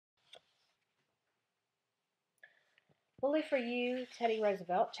Bully for You, Teddy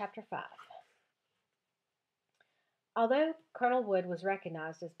Roosevelt, Chapter 5. Although Colonel Wood was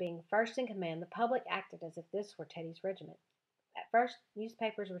recognized as being first in command, the public acted as if this were Teddy's regiment. At first,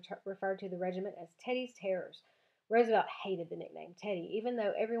 newspapers referred to the regiment as Teddy's Terrors. Roosevelt hated the nickname Teddy, even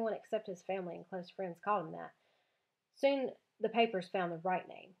though everyone except his family and close friends called him that. Soon, the papers found the right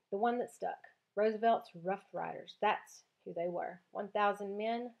name, the one that stuck. Roosevelt's Rough Riders. That's who they were. 1,000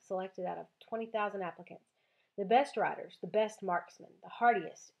 men selected out of 20,000 applicants. The best riders, the best marksmen, the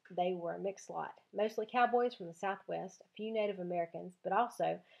hardiest. They were a mixed lot, mostly cowboys from the Southwest, a few Native Americans, but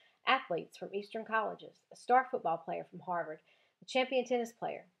also athletes from Eastern colleges, a star football player from Harvard, a champion tennis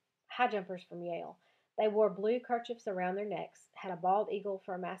player, high jumpers from Yale. They wore blue kerchiefs around their necks, had a bald eagle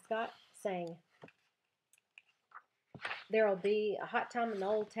for a mascot, sang "There'll Be a Hot Time in the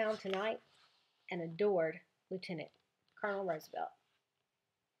Old Town Tonight," and adored Lieutenant Colonel Roosevelt.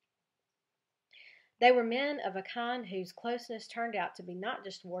 They were men of a kind whose closeness turned out to be not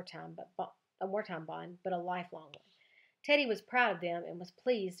just a wartime bond, but a lifelong one. Teddy was proud of them and was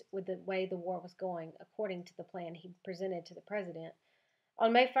pleased with the way the war was going, according to the plan he presented to the president.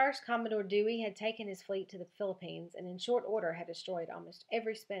 On May 1st, Commodore Dewey had taken his fleet to the Philippines and in short order had destroyed almost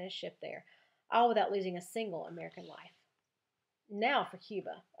every Spanish ship there, all without losing a single American life. Now for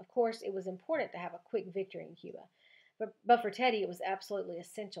Cuba. Of course, it was important to have a quick victory in Cuba. But for Teddy, it was absolutely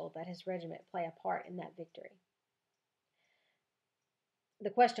essential that his regiment play a part in that victory.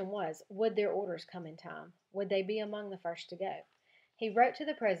 The question was, would their orders come in time? Would they be among the first to go? He wrote to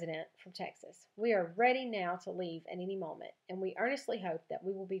the president from Texas, "We are ready now to leave at any moment, and we earnestly hope that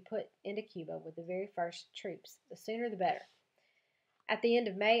we will be put into Cuba with the very first troops. The sooner the better." At the end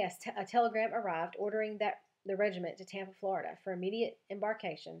of May, a telegram arrived ordering the regiment to Tampa, Florida, for immediate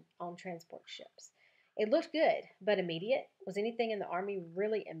embarkation on transport ships. It looked good, but immediate? Was anything in the Army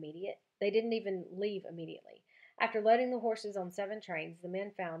really immediate? They didn't even leave immediately. After loading the horses on 7 trains, the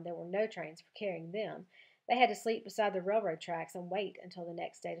men found there were no trains for carrying them. They had to sleep beside the railroad tracks and wait until the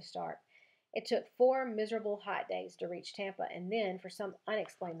next day to start. It took 4 miserable hot days to reach Tampa, and then, for some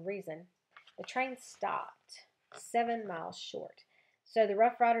unexplained reason, the train stopped 7 miles short. So the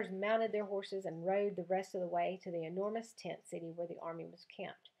Rough Riders mounted their horses and rode the rest of the way to the enormous tent city where the army was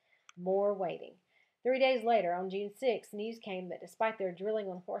camped. More waiting. 3 days later, on June 6th, news came that despite their drilling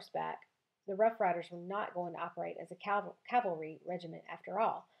on horseback, the Rough Riders were not going to operate as a cavalry regiment after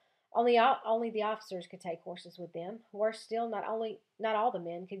all. Only the officers could take horses with them. Worse still, not all the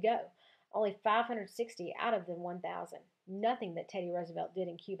men could go. Only 560 out of the 1,000. Nothing that Teddy Roosevelt did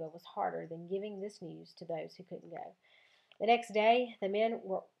in Cuba was harder than giving this news to those who couldn't go. The next day, the men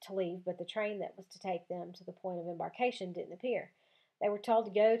were to leave, but the train that was to take them to the point of embarkation didn't appear. They were told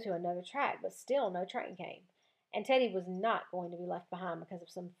to go to another track, but still no train came. And Teddy was not going to be left behind because of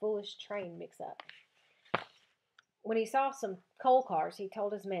some foolish train mix-up. When he saw some coal cars, he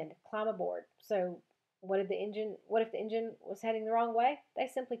told his men to climb aboard. So what if the engine was heading the wrong way? They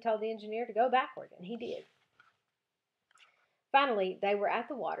simply told the engineer to go backward, and he did. Finally, they were at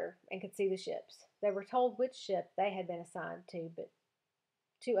the water and could see the ships. They were told which ship they had been assigned to, but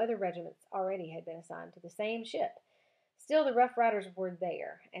 2 other regiments already had been assigned to the same ship. Still, the Rough Riders were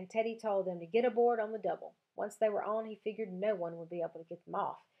there, and Teddy told them to get aboard on the double. Once they were on, he figured no one would be able to get them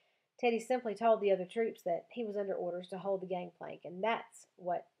off. Teddy simply told the other troops that he was under orders to hold the gangplank, and that's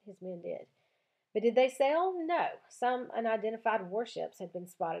what his men did. But did they sail? No. Some unidentified warships had been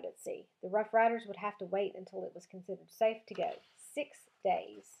spotted at sea. The Rough Riders would have to wait until it was considered safe to go. 6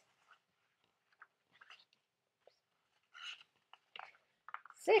 days.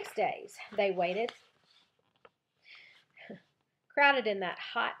 6 days they waited, crowded in that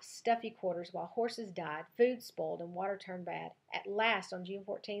hot, stuffy quarters while horses died, food spoiled, and water turned bad. At last, on June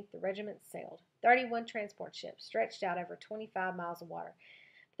 14th, the regiment sailed. 31 transport ships stretched out over 25 miles of water.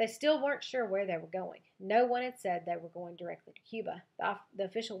 But they still weren't sure where they were going. No one had said they were going directly to Cuba. The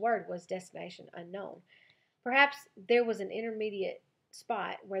official word was destination unknown. Perhaps there was an intermediate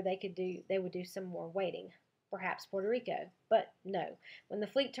spot where they would do some more waiting. Perhaps Puerto Rico. But no. When the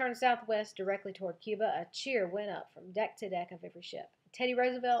fleet turned southwest directly toward Cuba, a cheer went up from deck to deck of every ship. Teddy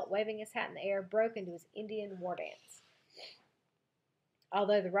Roosevelt, waving his hat in the air, broke into his Indian war dance.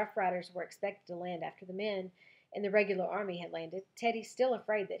 Although the Rough Riders were expected to land after the men in the regular army had landed, Teddy, still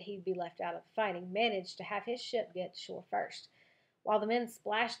afraid that he'd be left out of the fighting, managed to have his ship get to shore first. While the men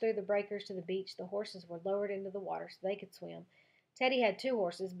splashed through the breakers to the beach, the horses were lowered into the water so they could swim. Teddy had 2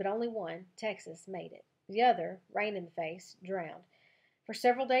 horses, but only one, Texas, made it. The other, rain in the face, drowned. For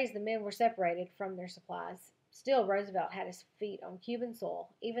several days the men were separated from their supplies. Still, Roosevelt had his feet on Cuban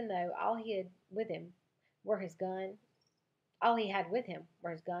soil, even though all he had with him were his gun, ammunition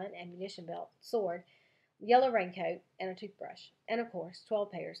belt, sword, yellow raincoat, and a toothbrush, and of course,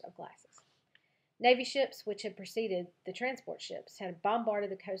 12 pairs of glasses. Navy ships, which had preceded the transport ships, had bombarded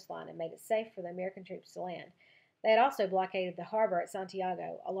the coastline and made it safe for the American troops to land. They had also blockaded the harbor at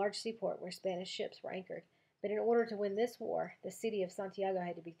Santiago, a large seaport where Spanish ships were anchored. But in order to win this war, the city of Santiago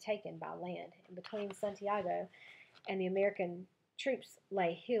had to be taken by land, and between Santiago and the American troops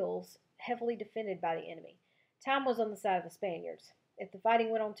lay hills heavily defended by the enemy. Time was on the side of the Spaniards. If the fighting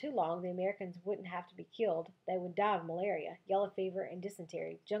went on too long, the Americans wouldn't have to be killed. They would die of malaria, yellow fever, and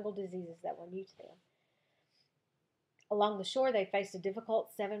dysentery, jungle diseases that were new to them. Along the shore, they faced a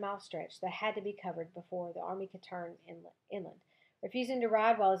difficult 7 mile stretch that had to be covered before the army could turn inland. Refusing to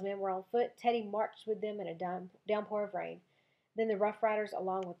ride while his men were on foot, Teddy marched with them in a downpour of rain. Then the Rough Riders,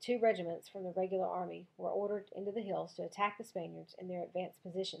 along with 2 regiments from the regular army, were ordered into the hills to attack the Spaniards in their advanced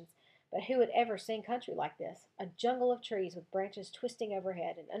positions. But who had ever seen country like this? A jungle of trees with branches twisting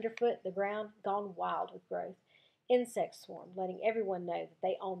overhead, and underfoot the ground gone wild with growth. Insects swarmed, letting everyone know that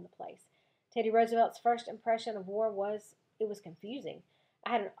they owned the place. Teddy Roosevelt's first impression of war was it was confusing.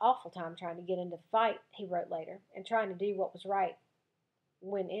 I had an awful time trying to get into the fight, he wrote later, and trying to do what was right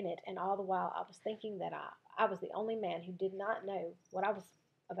when in it, and all the while I was thinking that I was the only man who did not know what I was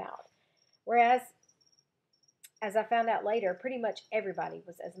about. Whereas, as I found out later, pretty much everybody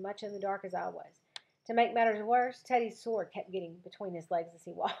was as much in the dark as I was. To make matters worse, Teddy's sword kept getting between his legs as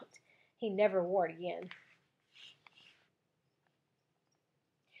he walked. He never wore it again.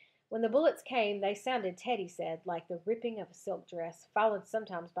 When the bullets came, they sounded, Teddy said, like the ripping of a silk dress, followed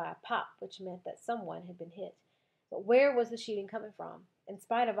sometimes by a pop, which meant that someone had been hit. But where was the shooting coming from? In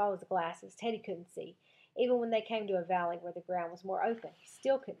spite of all his glasses, Teddy couldn't see. Even when they came to a valley where the ground was more open, he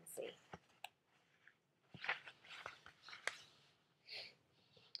still couldn't see.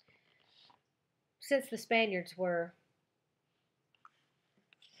 Since the Spaniards were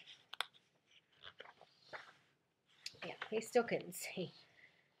he still couldn't see.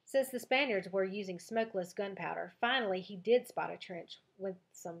 Since the Spaniards were using smokeless gunpowder, finally he did spot a trench with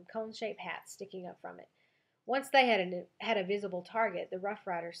some cone-shaped hats sticking up from it. Once they had a visible target, the Rough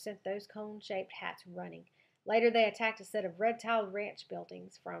Riders sent those cone-shaped hats running. Later they attacked a set of red-tiled ranch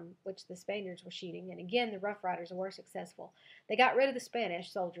buildings from which the Spaniards were shooting, and again the Rough Riders were successful. They got rid of the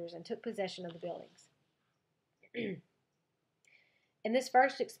Spanish soldiers and took possession of the buildings. In this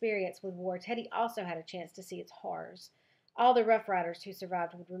first experience with war, Teddy also had a chance to see its horrors. All the Rough Riders who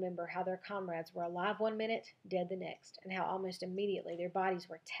survived would remember how their comrades were alive one minute, dead the next, and how almost immediately their bodies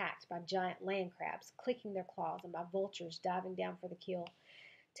were attacked by giant land crabs clicking their claws and by vultures diving down for the kill.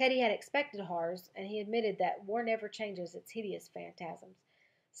 Teddy had expected horrors, and he admitted that war never changes its hideous phantasms.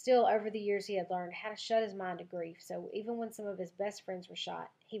 Still, over the years he had learned how to shut his mind to grief, so even when some of his best friends were shot,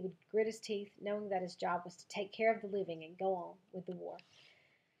 he would grit his teeth, knowing that his job was to take care of the living and go on with the war.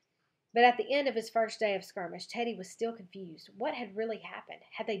 But at the end of his first day of skirmish, Teddy was still confused. What had really happened?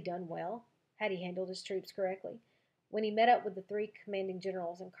 Had they done well? Had he handled his troops correctly? When he met up with the 3 commanding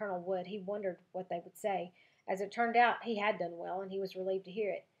generals and Colonel Wood, he wondered what they would say. As it turned out, he had done well, and he was relieved to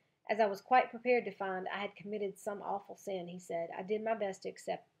hear it. As I was quite prepared to find I had committed some awful sin, he said, I did my best to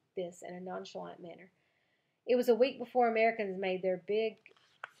accept this in a nonchalant manner. It was a week before Americans made their big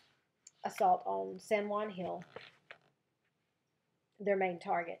assault on San Juan Hill, their main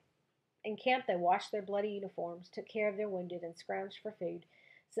target. In camp, they washed their bloody uniforms, took care of their wounded, and scrounged for food,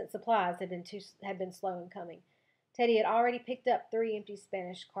 since supplies had been slow in coming. Teddy had already picked up 3 empty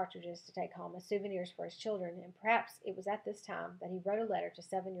Spanish cartridges to take home as souvenirs for his children, and perhaps it was at this time that he wrote a letter to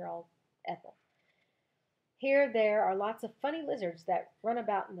 7-year-old Ethel. Here there are lots of funny lizards that run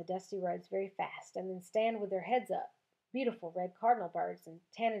about in the dusty roads very fast, and then stand with their heads up. Beautiful red cardinal birds and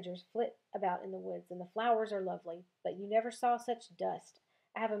tanagers flit about in the woods, and the flowers are lovely, but you never saw such dust.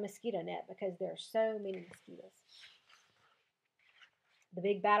 I have a mosquito net because there are so many mosquitoes. The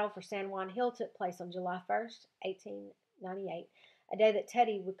big battle for San Juan Hill took place on July 1st, 1898, a day that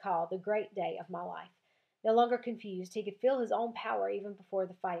Teddy would call the great day of my life. No longer confused, he could feel his own power even before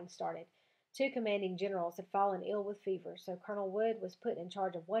the fighting started. 2 commanding generals had fallen ill with fever, so Colonel Wood was put in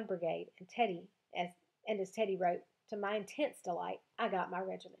charge of 1 brigade, and as Teddy wrote, to my intense delight, I got my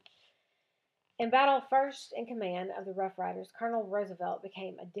regiment. In battle first in command of the Rough Riders, Colonel Roosevelt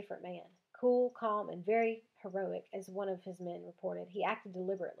became a different man. Cool, calm, and very heroic, as one of his men reported. He acted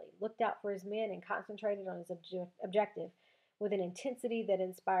deliberately, looked out for his men, and concentrated on his objective with an intensity that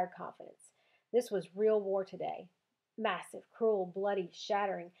inspired confidence. This was real war today. Massive, cruel, bloody,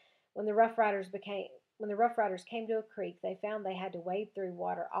 shattering. When the Rough Riders came to a creek, they found they had to wade through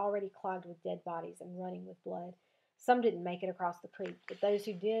water already clogged with dead bodies and running with blood. Some didn't make it across the creek, but those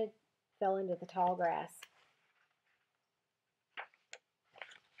who did fell into the tall grass.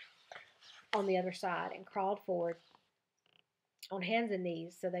 on the other side and crawled forward on hands and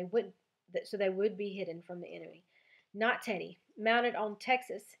knees so they would be hidden from the enemy. Not Teddy. Mounted on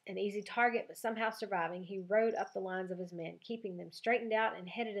Texas, an easy target but somehow surviving, he rode up the lines of his men, keeping them straightened out and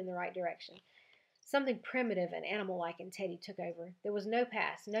headed in the right direction. Something primitive and animal-like in Teddy took over. There was no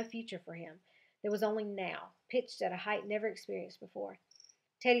past, no future for him. There was only now, pitched at a height never experienced before.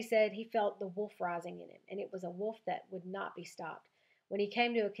 Teddy said he felt the wolf rising in him, and it was a wolf that would not be stopped. When he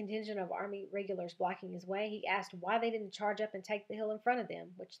came to a contingent of army regulars blocking his way, he asked why they didn't charge up and take the hill in front of them,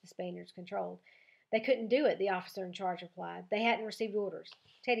 which the Spaniards controlled. They couldn't do it, the officer in charge replied. They hadn't received orders.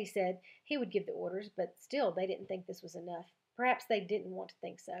 Teddy said he would give the orders, but still they didn't think this was enough. Perhaps they didn't want to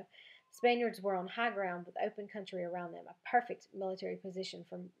think so. The Spaniards were on high ground with open country around them, a perfect military position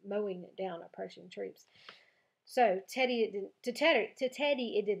for mowing down approaching troops. So to Teddy,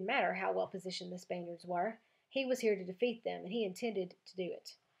 it didn't matter how well positioned the Spaniards were. He was here to defeat them, and he intended to do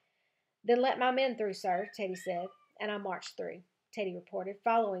it. Then let my men through, sir, Teddy said, and I marched through. Teddy reported,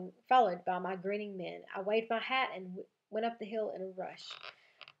 followed by my grinning men. I waved my hat and went up the hill in a rush.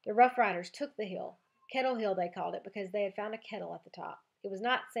 The Rough Riders took the hill. Kettle Hill, they called it, because they had found a kettle at the top. It was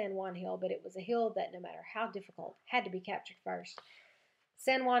not San Juan Hill, but it was a hill that, no matter how difficult, had to be captured first.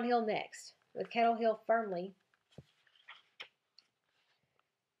 San Juan Hill next, with Kettle Hill firmly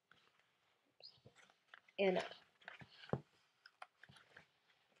in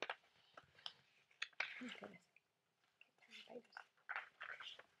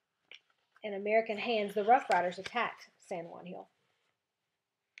American hands, the Rough Riders attacked San Juan Hill.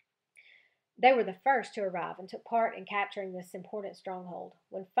 They were the first to arrive and took part in capturing this important stronghold.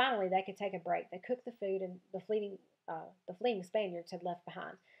 When finally they could take a break, they cooked the food and the fleeing Spaniards had left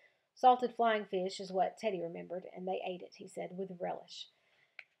behind. Salted flying fish is what Teddy remembered, and they ate it, he said, with relish.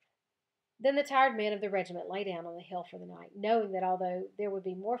 Then the tired men of the regiment lay down on the hill for the night, knowing that although there would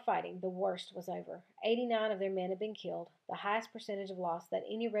be more fighting, the worst was over. 89 of their men had been killed, the highest percentage of loss that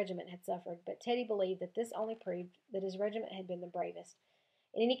any regiment had suffered, but Teddy believed that this only proved that his regiment had been the bravest.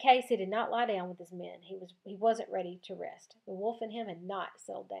 In any case, he did not lie down with his men. He wasn't ready to rest. The wolf in him had not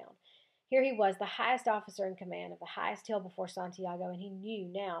settled down. Here he was, the highest officer in command of the highest hill before Santiago, and he knew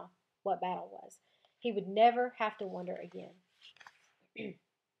now what battle was. He would never have to wonder again.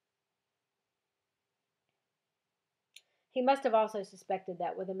 He must have also suspected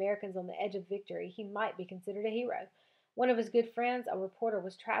that, with Americans on the edge of victory, he might be considered a hero. One of his good friends, a reporter,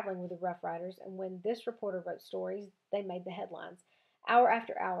 was traveling with the Rough Riders, and when this reporter wrote stories, they made the headlines. Hour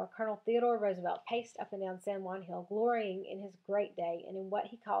after hour, Colonel Theodore Roosevelt paced up and down San Juan Hill, glorying in his great day and in what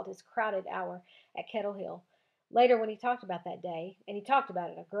he called his crowded hour at Kettle Hill. Later, when he talked about that day, and he talked about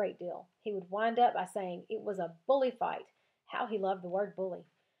it a great deal, he would wind up by saying it was a bully fight. How he loved the word bully.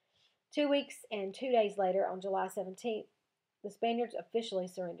 2 weeks and 2 days later, on July 17th, the Spaniards officially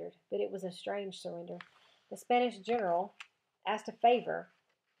surrendered, but it was a strange surrender. The Spanish general asked a favor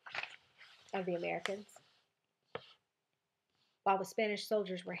of the Americans, while the Spanish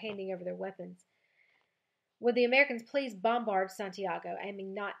soldiers were handing over their weapons. Would the Americans please bombard Santiago,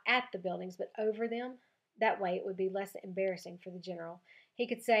 aiming not at the buildings but over them? That way it would be less embarrassing for the general. He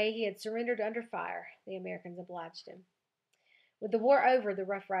could say he had surrendered under fire. The Americans obliged him. With the war over, the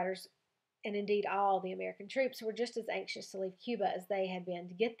Rough Riders, and indeed all the American troops, were just as anxious to leave Cuba as they had been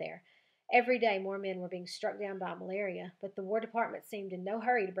to get there. Every day more men were being struck down by malaria, but the War Department seemed in no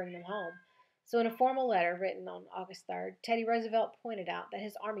hurry to bring them home. So in a formal letter written on August 3rd, Teddy Roosevelt pointed out that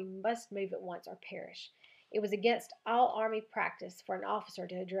his army must move at once or perish. It was against all army practice for an officer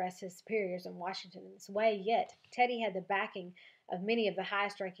to address his superiors in Washington in this way, yet Teddy had the backing of many of the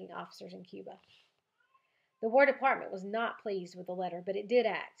highest-ranking officers in Cuba. The War Department was not pleased with the letter, but it did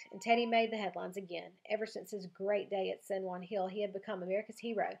act, and Teddy made the headlines again. Ever since his great day at San Juan Hill, he had become America's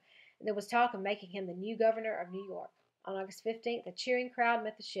hero, and there was talk of making him the new governor of New York. On August 15th, a cheering crowd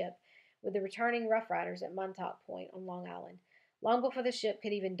met the ship with the returning Rough Riders at Montauk Point on Long Island. Long before the ship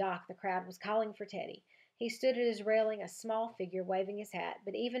could even dock, the crowd was calling for Teddy. He stood at his railing, a small figure, waving his hat,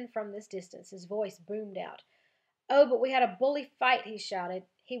 but even from this distance his voice boomed out. "Oh, but we had a bully fight," he shouted.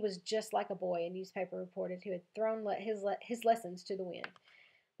 He was just like a boy, a newspaper reported, who had thrown his lessons to the wind.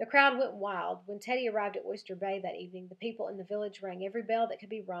 The crowd went wild. When Teddy arrived at Oyster Bay that evening, the people in the village rang every bell that could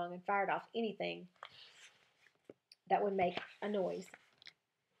be rung and fired off anything that would make a noise.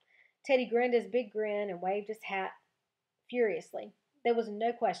 Teddy grinned his big grin and waved his hat furiously. There was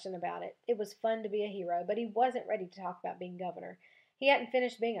no question about it. It was fun to be a hero, but he wasn't ready to talk about being governor. He hadn't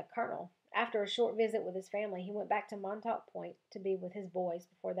finished being a colonel. After a short visit with his family, he went back to Montauk Point to be with his boys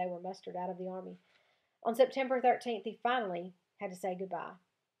before they were mustered out of the army. On September 13th, he finally had to say goodbye.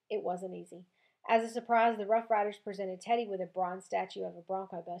 It wasn't easy. As a surprise, the Rough Riders presented Teddy with a bronze statue of a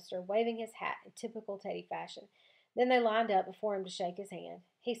bronco buster, waving his hat in typical Teddy fashion. Then they lined up before him to shake his hand.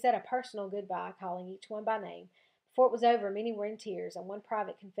 He said a personal goodbye, calling each one by name. Before it was over, many were in tears, and one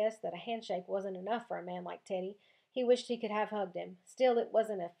private confessed that a handshake wasn't enough for a man like Teddy. He wished he could have hugged him. Still, it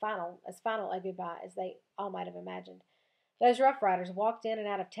wasn't as final a goodbye as they all might have imagined. Those Rough Riders walked in and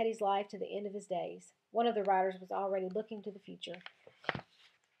out of Teddy's life to the end of his days. One of the riders was already looking to the future.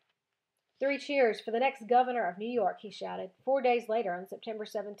 3 cheers for the next governor of New York, he shouted. 4 days later, on September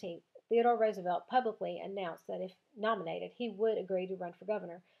 17th, Theodore Roosevelt publicly announced that if nominated, he would agree to run for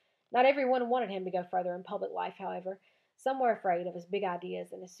governor. Not everyone wanted him to go further in public life, however. Some were afraid of his big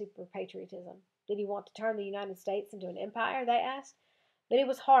ideas and his super patriotism. Did he want to turn the United States into an empire, they asked. But it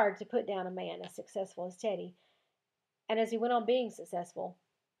was hard to put down a man as successful as Teddy, and as he went on being successful,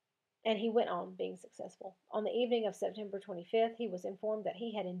 and he went on being successful. On the evening of September 25th, he was informed that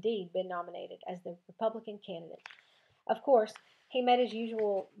he had indeed been nominated as the Republican candidate. Of course, he made his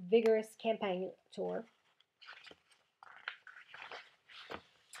usual vigorous campaign tour,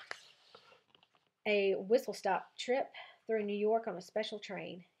 a whistle-stop trip through New York on a special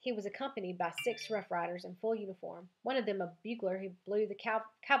train. He was accompanied by 6 Rough Riders in full uniform, one of them a bugler who blew the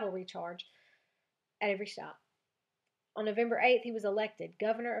cavalry charge at every stop. On November 8th, he was elected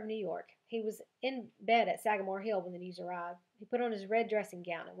governor of New York. He was in bed at Sagamore Hill when the news arrived. He put on his red dressing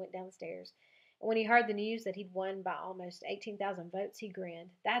gown and went downstairs. And when he heard the news that he'd won by almost 18,000 votes, he grinned.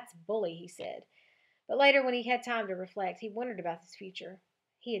 That's bully, he said. But later, when he had time to reflect, he wondered about his future.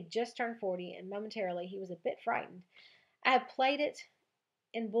 He had just turned 40, and momentarily he was a bit frightened. I have played it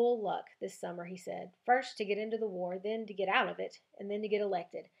in bull luck this summer, he said. First to get into the war, then to get out of it, and then to get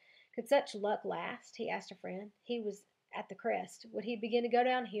elected. Could such luck last? He asked a friend. He was at the crest. Would he begin to go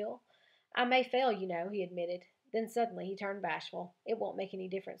downhill? I may fail, you know, he admitted. Then suddenly he turned bashful. It won't make any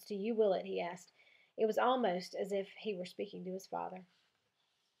difference to you, will it? He asked. It was almost as if he were speaking to his father.